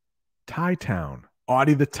visit Thai Town.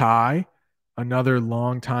 Audie the Thai, another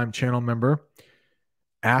longtime channel member,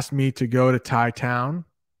 asked me to go to Thai Town.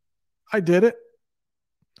 I did it.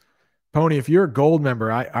 Pony, if you're a gold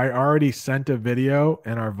member, I already sent a video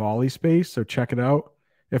in our volley space, so check it out.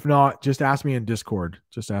 If not, just ask me in Discord.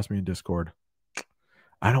 Just ask me in Discord.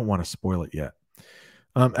 I don't want to spoil it yet.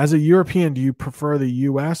 As a European, do you prefer the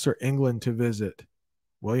US or England to visit?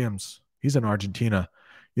 Williams, he's in Argentina.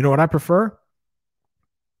 You know what I prefer?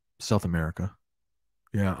 South America.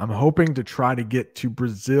 Yeah, I'm hoping to try to get to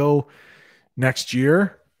Brazil next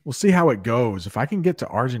year. We'll see how it goes. If I can get to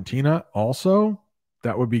Argentina also,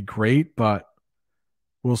 that would be great, but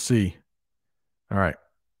we'll see. All right.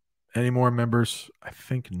 Any more members? I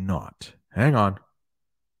think not. Hang on.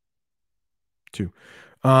 2.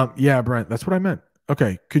 Yeah, Brent, that's what I meant.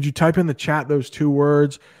 Okay. Could you type in the chat those 2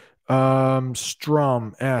 words? Strum,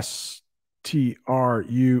 Strum.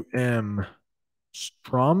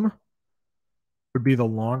 Strum would be the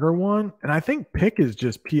longer one. And I think pick is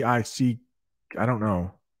just Pic. I don't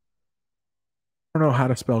know. I don't know how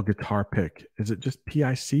to spell guitar pick. Is it just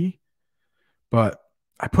Pic? But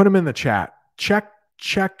I put them in the chat. Check.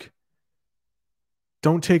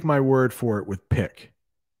 Don't take my word for it with pick.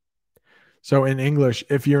 So in English,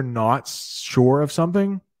 if you're not sure of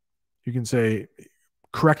something, you can say,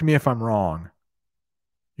 correct me if I'm wrong.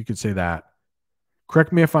 You could say that.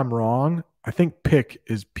 Correct me if I'm wrong. I think pick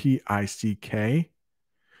is Pick.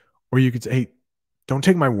 Or you could say, hey, don't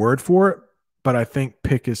take my word for it, but I think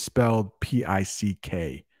pick is spelled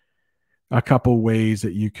Pick. A couple ways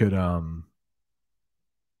that you could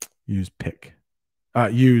use pick.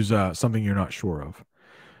 Use something you're not sure of.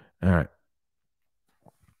 All right.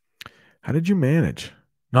 How did you manage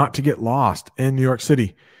not to get lost in New York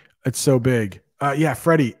City? It's so big. Yeah,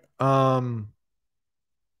 Freddie. I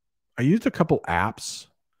used a couple apps.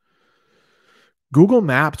 Google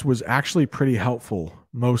Maps was actually pretty helpful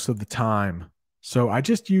most of the time. So I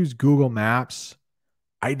just used Google Maps.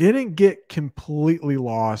 I didn't get completely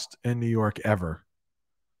lost in New York ever.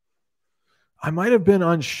 I might have been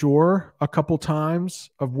unsure a couple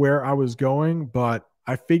times of where I was going, but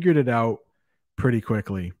I figured it out pretty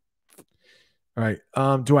quickly. All right.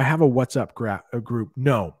 Do I have a WhatsApp group?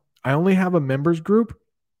 No, I only have a members group,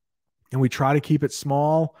 and we try to keep it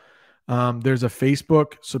small. There's a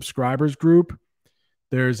Facebook subscribers group.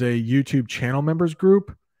 There's a YouTube channel members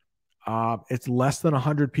group. It's less than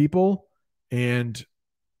 100 people, and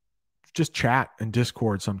just chat and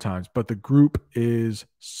Discord sometimes, but the group is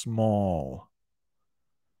small.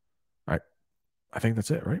 All right. I think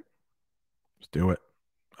that's it, right? Let's do it.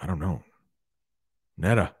 I don't know.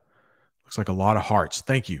 Netta. Looks like a lot of hearts.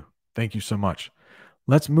 Thank you. Thank you so much.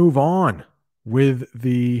 Let's move on with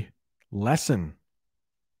the lesson.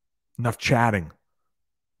 Enough chatting.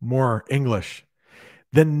 More English.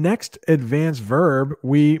 The next advanced verb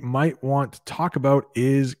we might want to talk about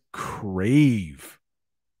is crave.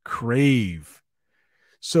 Crave.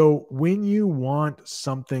 So when you want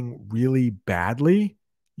something really badly,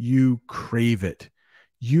 you crave it.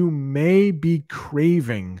 You may be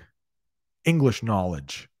craving English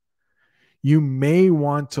knowledge. You may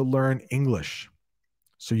want to learn English.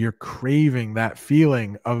 So you're craving that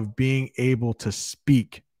feeling of being able to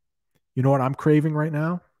speak. You know what I'm craving right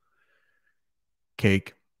now?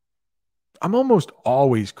 Cake. I'm almost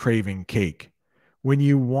always craving cake. When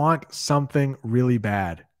you want something really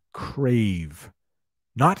bad, crave.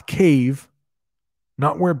 Not cave,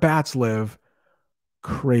 not where bats live,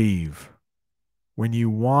 crave. When you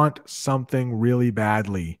want something really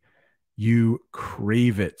badly, you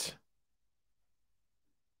crave it.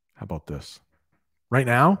 How about this? Right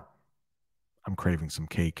now, I'm craving some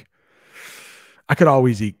cake. I could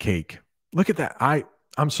always eat cake. Look at that.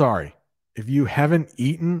 I'm sorry. If you haven't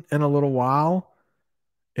eaten in a little while,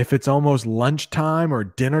 if it's almost lunchtime or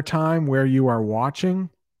dinner time where you are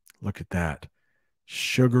watching, look at that.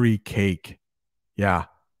 Sugary cake. Yeah.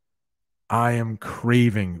 I am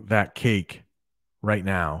craving that cake right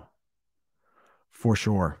now. For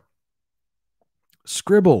sure.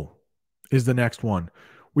 Scribble is the next one.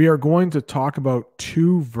 We are going to talk about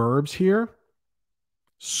 2 verbs here.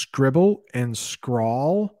 Scribble and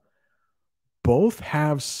scrawl. Both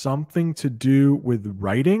have something to do with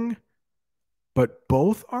writing, but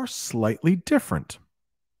both are slightly different.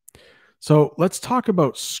 So let's talk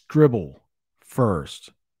about scribble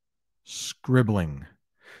first. Scribbling.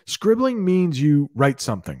 Scribbling means you write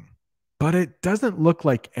something. but it doesn't look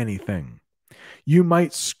like anything. You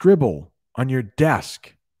might scribble on your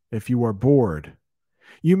desk if you are bored.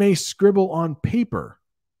 You may scribble on paper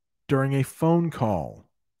during a phone call.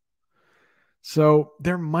 So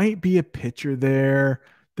there might be a picture there.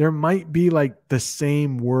 There might be like the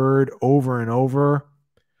same word over and over.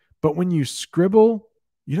 But when you scribble,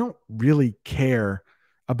 you don't really care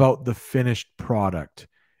about the finished product.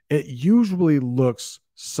 It usually looks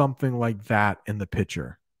something like that in the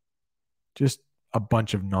picture. Just a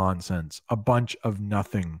bunch of nonsense, a bunch of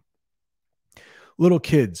nothing. Little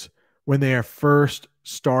kids, when they are first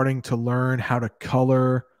starting to learn how to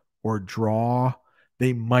color or draw,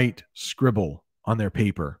 they might scribble on their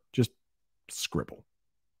paper. Just scribble.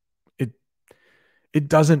 It it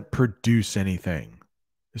doesn't produce anything.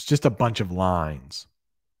 It's just a bunch of lines.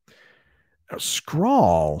 Now,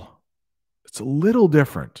 scrawl, it's a little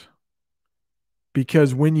different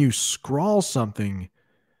because when you scrawl something,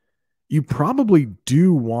 you probably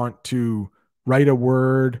do want to write a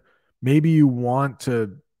word. Maybe you want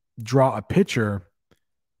to draw a picture,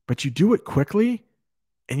 but you do it quickly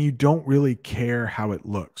and you don't really care how it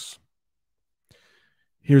looks.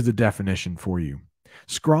 Here's the definition for you.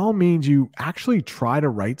 Scrawl means you actually try to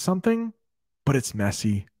write something, but it's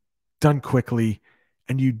messy, done quickly,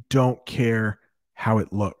 and you don't care how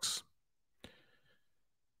it looks.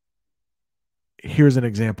 Here's an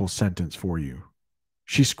example sentence for you.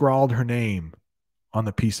 She scrawled her name on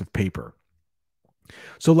the piece of paper.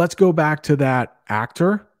 So let's go back to that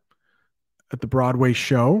actor at the Broadway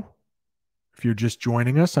show. If you're just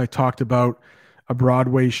joining us, I talked about a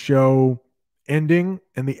Broadway show ending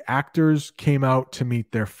and the actors came out to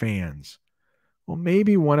meet their fans. Well,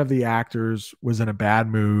 maybe one of the actors was in a bad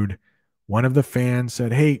mood. One of the fans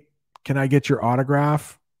said, "Hey, can I get your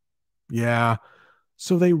autograph?" Yeah.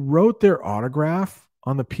 So they wrote their autograph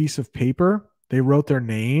on the piece of paper. They wrote their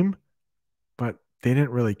name, but they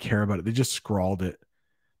didn't really care about it. They just scrawled it.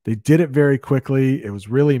 They did it very quickly. It was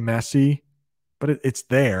really messy, but it's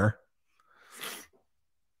there.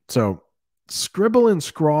 So scribble and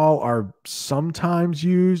scrawl are sometimes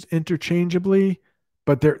used interchangeably,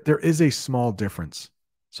 but there is a small difference.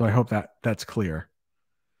 So I hope that's clear.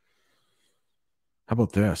 How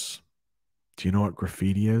about this? Do you know what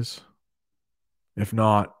graffiti is? If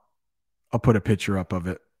not, I'll put a picture up of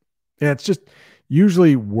it. Yeah, it's just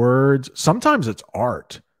usually words. Sometimes it's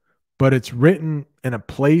art, but it's written in a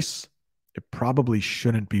place it probably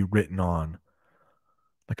shouldn't be written on,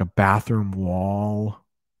 like a bathroom wall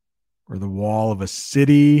or the wall of a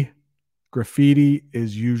city. Graffiti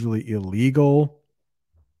is usually illegal.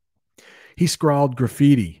 He scrawled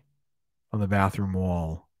graffiti on the bathroom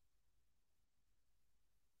wall.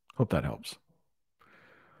 Hope that helps.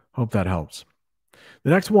 Hope that helps. The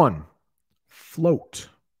next one, float.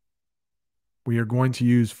 We are going to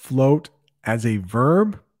use float as a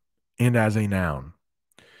verb and as a noun.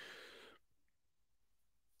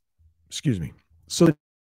 Excuse me. So the